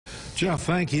Jeff,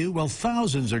 thank you. Well,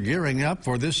 thousands are gearing up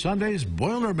for this Sunday's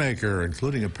Boilermaker,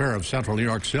 including a pair of Central New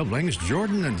York siblings,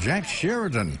 Jordan and Jack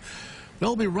Sheridan.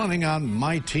 They'll be running on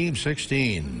My Team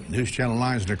 16. News Channel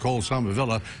 9's Nicole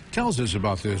Somavilla tells us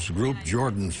about this group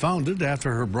Jordan founded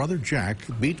after her brother Jack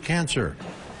beat cancer.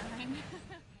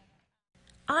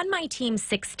 On My Team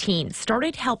 16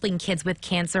 started helping kids with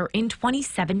cancer in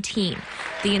 2017.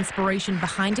 The inspiration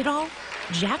behind it all?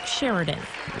 Jack Sheridan.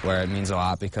 Where it means a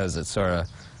lot because it sort of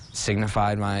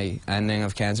signified my ending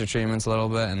of cancer treatments a little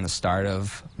bit and the start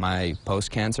of my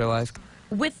post-cancer life.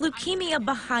 With leukemia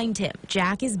behind him,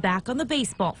 Jack is back on the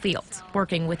baseball field,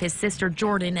 working with his sister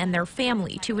Jordan and their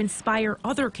family to inspire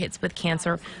other kids with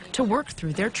cancer to work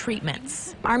through their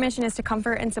treatments. Our mission is to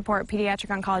comfort and support pediatric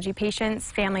oncology patients,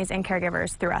 families, and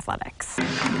caregivers through athletics.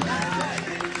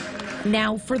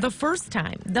 Now, for the first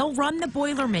time, they'll run the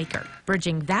Boilermaker,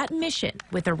 bridging that mission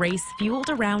with a race fueled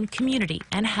around community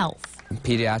and health.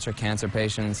 Pediatric cancer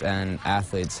patients and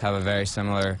athletes have a very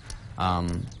similar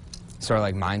sort of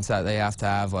like mindset they have to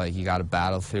have. Like, you got to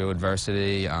battle through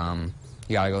adversity, you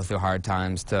got to go through hard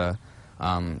times to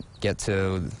get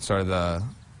to sort of the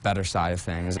better side of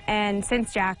things. And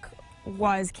since Jack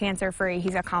was cancer-free,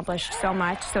 he's accomplished so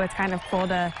much, so it's kind of cool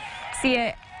to see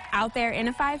it out there in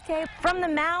a 5K. From the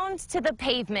mound to the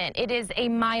pavement, it is a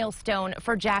milestone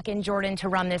for Jack and Jordan to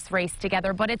run this race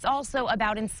together, but it's also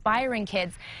about inspiring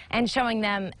kids and showing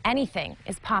them anything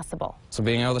is possible. So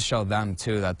being able to show them,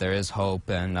 too, that there is hope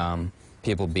and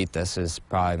people beat this is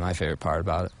probably my favorite part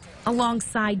about it.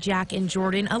 Alongside Jack and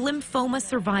Jordan, a lymphoma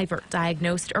survivor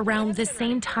diagnosed around the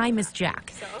same time as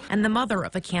Jack, and the mother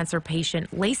of a cancer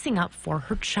patient lacing up for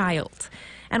her child.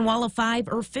 And while a 5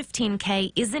 or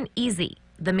 15K isn't easy,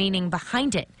 the meaning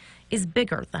behind it is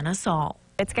bigger than us all.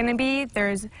 It's going to be,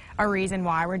 there's a reason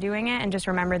why we're doing it, and just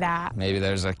remember that. Maybe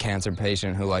there's a cancer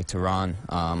patient who like to run,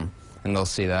 and they'll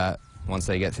see that once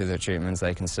they get through their treatments,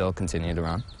 they can still continue to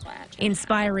run.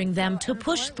 Inspiring them to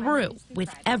push through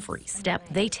with every step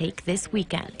they take this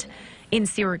weekend. In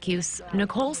Syracuse,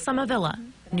 Nicole Somavilla,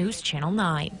 News Channel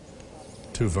 9.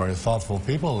 Two very thoughtful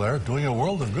people there doing a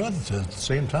world of good at the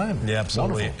same time. Yeah,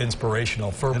 absolutely. Wonderful. Inspirational.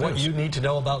 For what you need to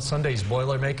know about Sunday's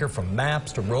Boilermaker, from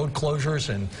maps to road closures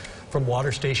and from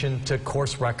water station to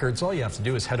course records, all you have to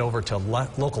do is head over to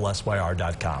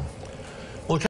localsyr.com.